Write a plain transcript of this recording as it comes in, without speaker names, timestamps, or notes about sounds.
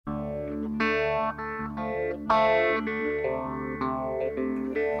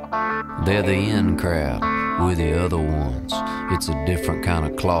They're the in crowd, we're the other ones. It's a different kind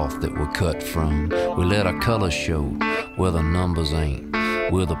of cloth that we're cut from. We let our colors show where the numbers ain't.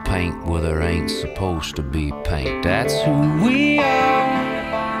 We're the paint where there ain't supposed to be paint. That's who we are.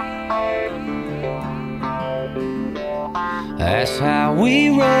 That's how we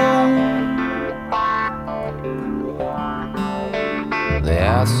roll. The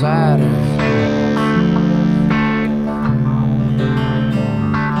outsiders,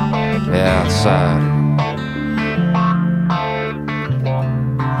 the outsider.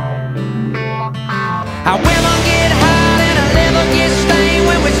 Our women get hot and our leather gets stained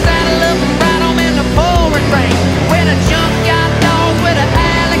when we saddle up and ride 'em in the pouring rain. We're the junkyard dogs with the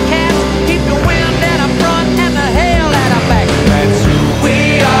alley cats, keep the wind at our front and the hell at our back. That's who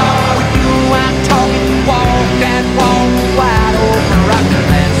we are. We do our talking, walk that walk, wide open rockin'.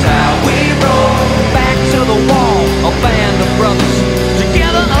 That's how we roll. Back to the wall, a band of brothers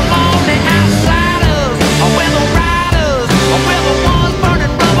together along the outsiders. We're the riders, we're the ones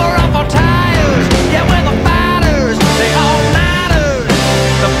burning rubber off our tires. Yeah, we're the fighters, the all-nighters,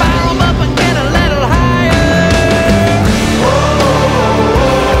 to fire 'em up and get a little higher.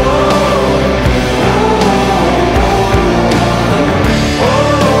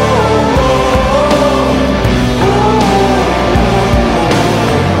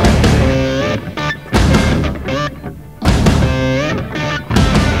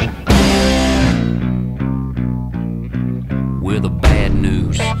 We're the bad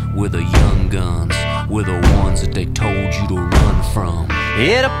news, we're the young guns, we're the ones that they told you to run from.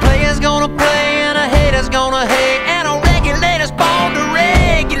 Yeah, the player's gonna play and a hater's gonna hate, and a regulator's born to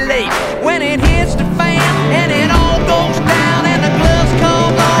regulate. When it hits the fan and it all goes down and the gloves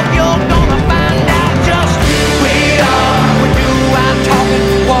come off, you're gonna find out just who we are. We do our talking,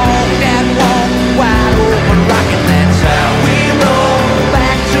 walk that walk, wide open rockin'. That's how we roll.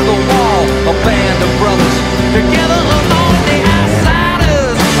 Back to the wall, a band of brothers together along the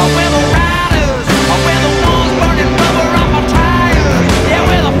outsiders. We're the riders, we're the ones burning rubber off our tires. Yeah,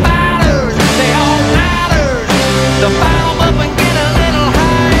 we're the fighters, the all-nighters,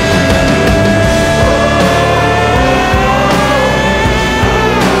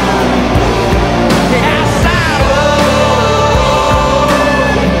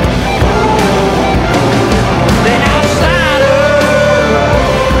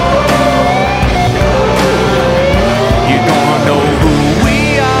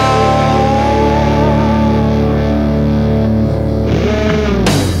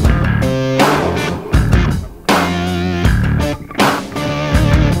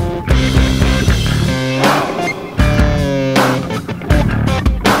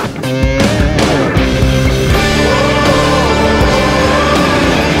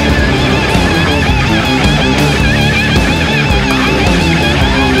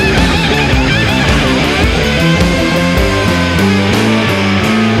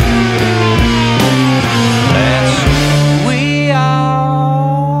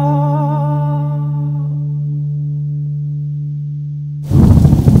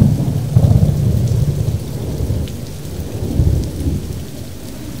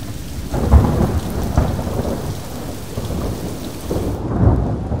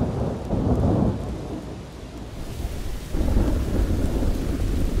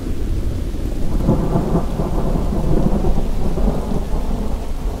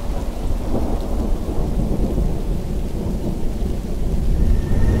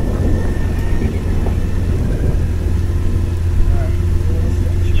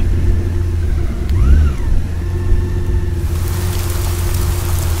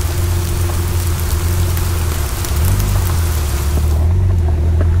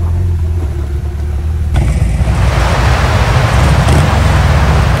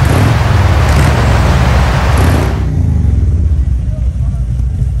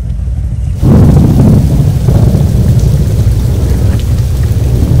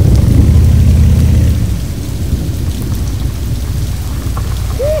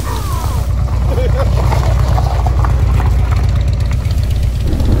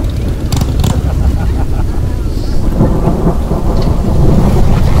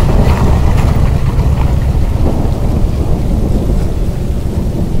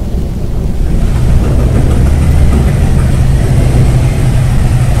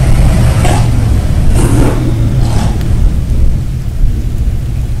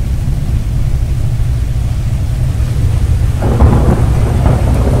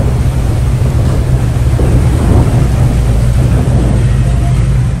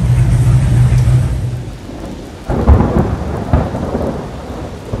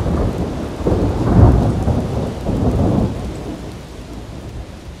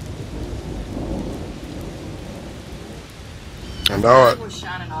 know it. The sun was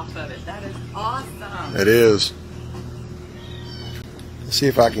shining off of it. That is awesome. It is. Let's see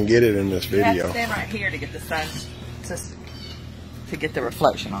if I can get it in this video. You have to stand right here to get the sun to get the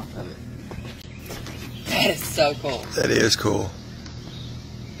reflection off of it. That is so cool. That is cool.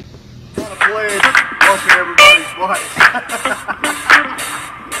 On a pledge, watching everybody's wife.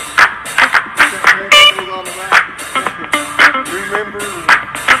 On the back. Remember.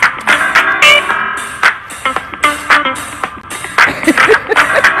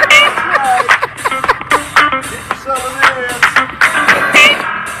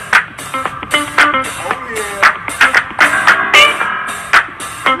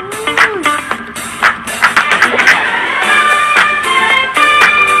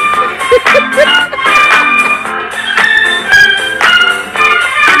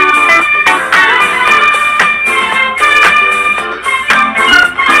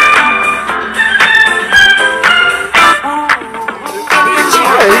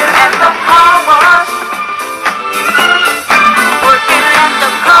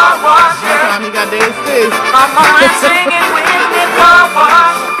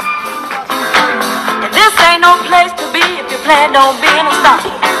 Don't be in a stop.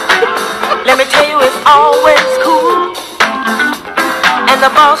 Let me tell you, it's always cool. And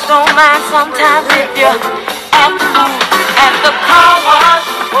the boss don't mind sometimes if you're at the car wash.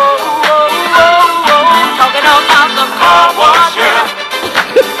 Whoa, whoa, whoa, whoa. Talking about the car wash, yeah.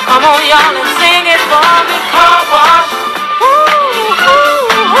 Come on, y'all, and sing it for me. Car wash. Ooh, ooh,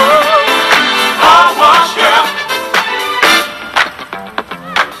 ooh. Car wash, yeah.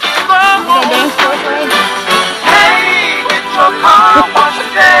 Car wash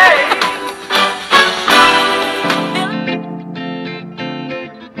day.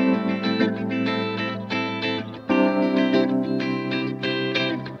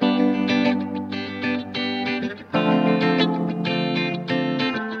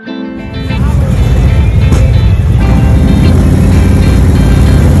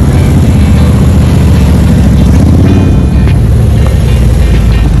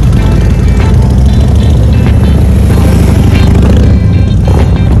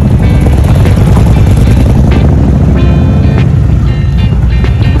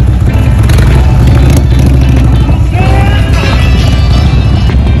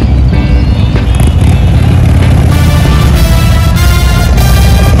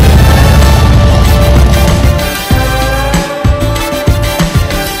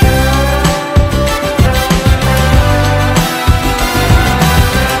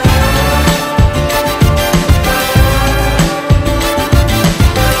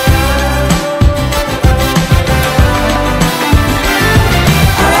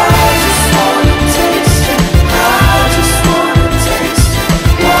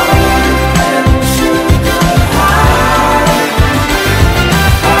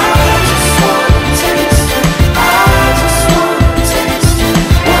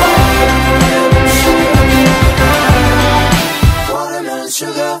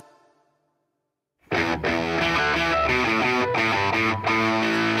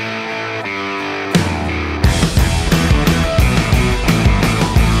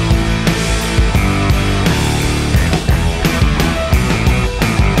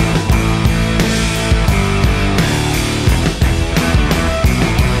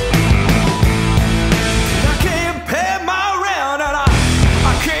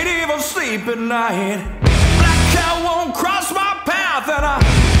 At night, black cow won't cross my path, and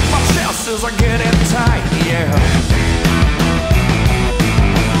my chances are getting tight, yeah.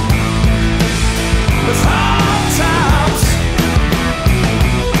 There's hard times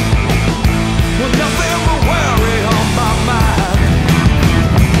with nothing but worry on my mind.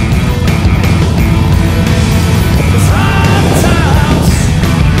 There's hard times,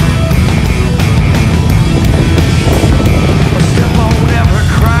 but still won't ever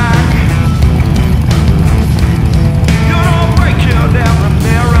cry.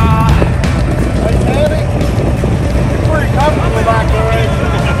 Pretty comfortable back there, ain't you?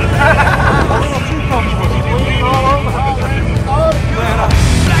 A little too comfortable.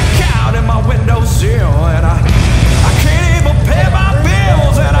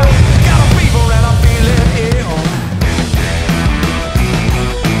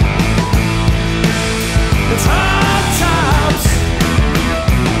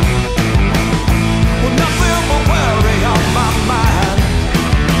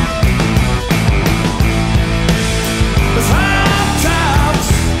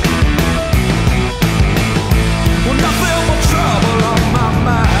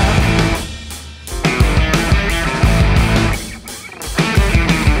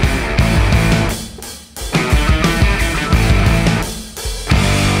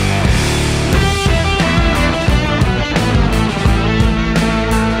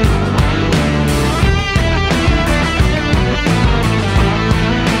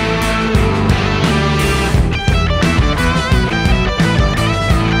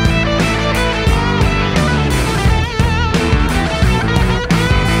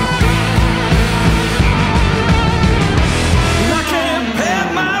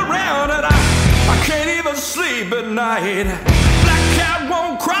 night. Black cat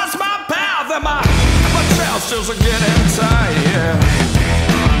won't cross my path, and my trousers are getting tight, yeah.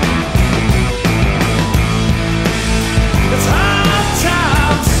 It's hard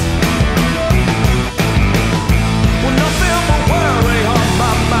times with nothing but worry on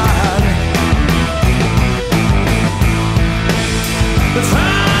my mind. It's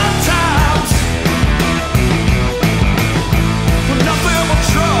hard times with nothing but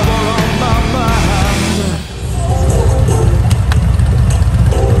trouble on my mind.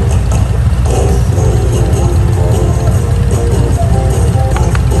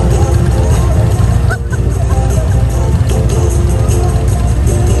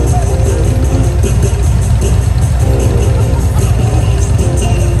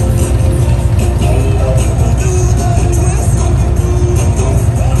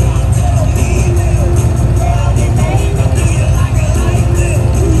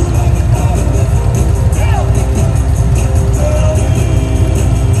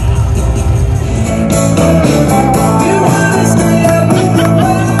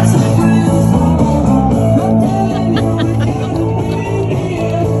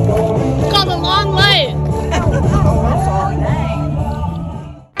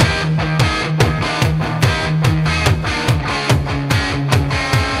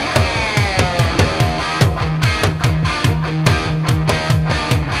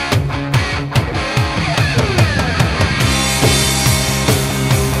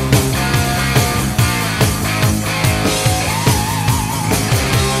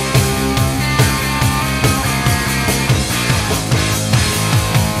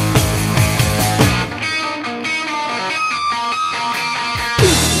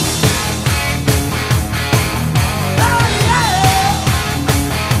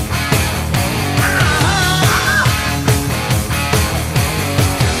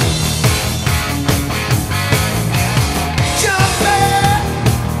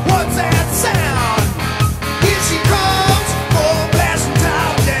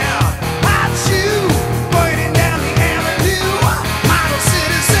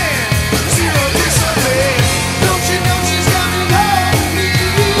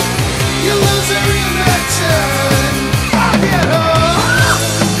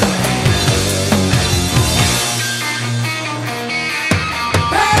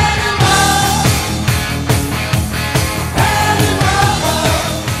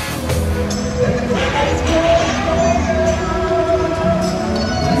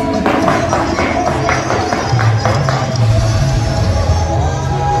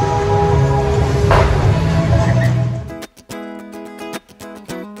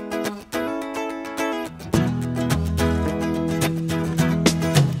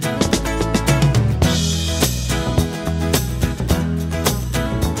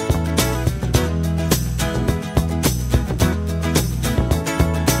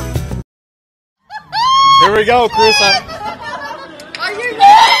 Here we go, Chris. Are you nuts?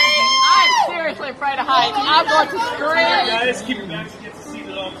 I'm seriously afraid of heights. I'm going to scream. Guys, keep your backs against the seat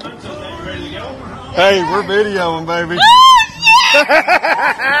at all times. So now you ready to go? Hey, we're videoing, baby.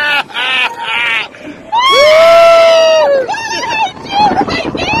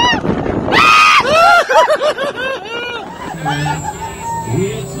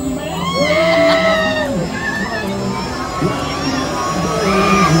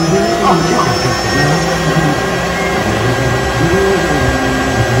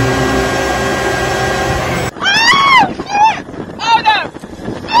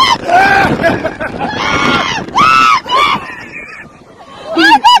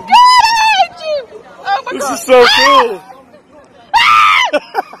 This is so cool.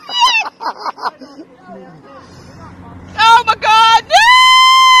 Oh my God, no!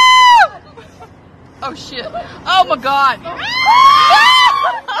 Oh shit. Oh my God.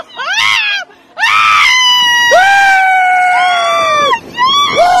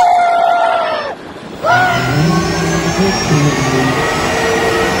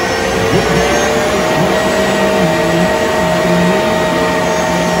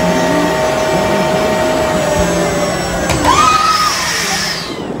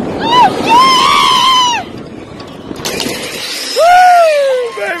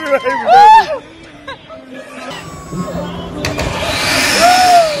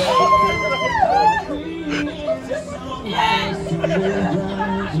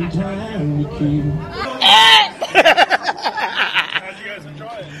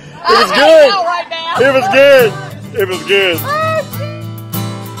 It was good. It was good. It was good.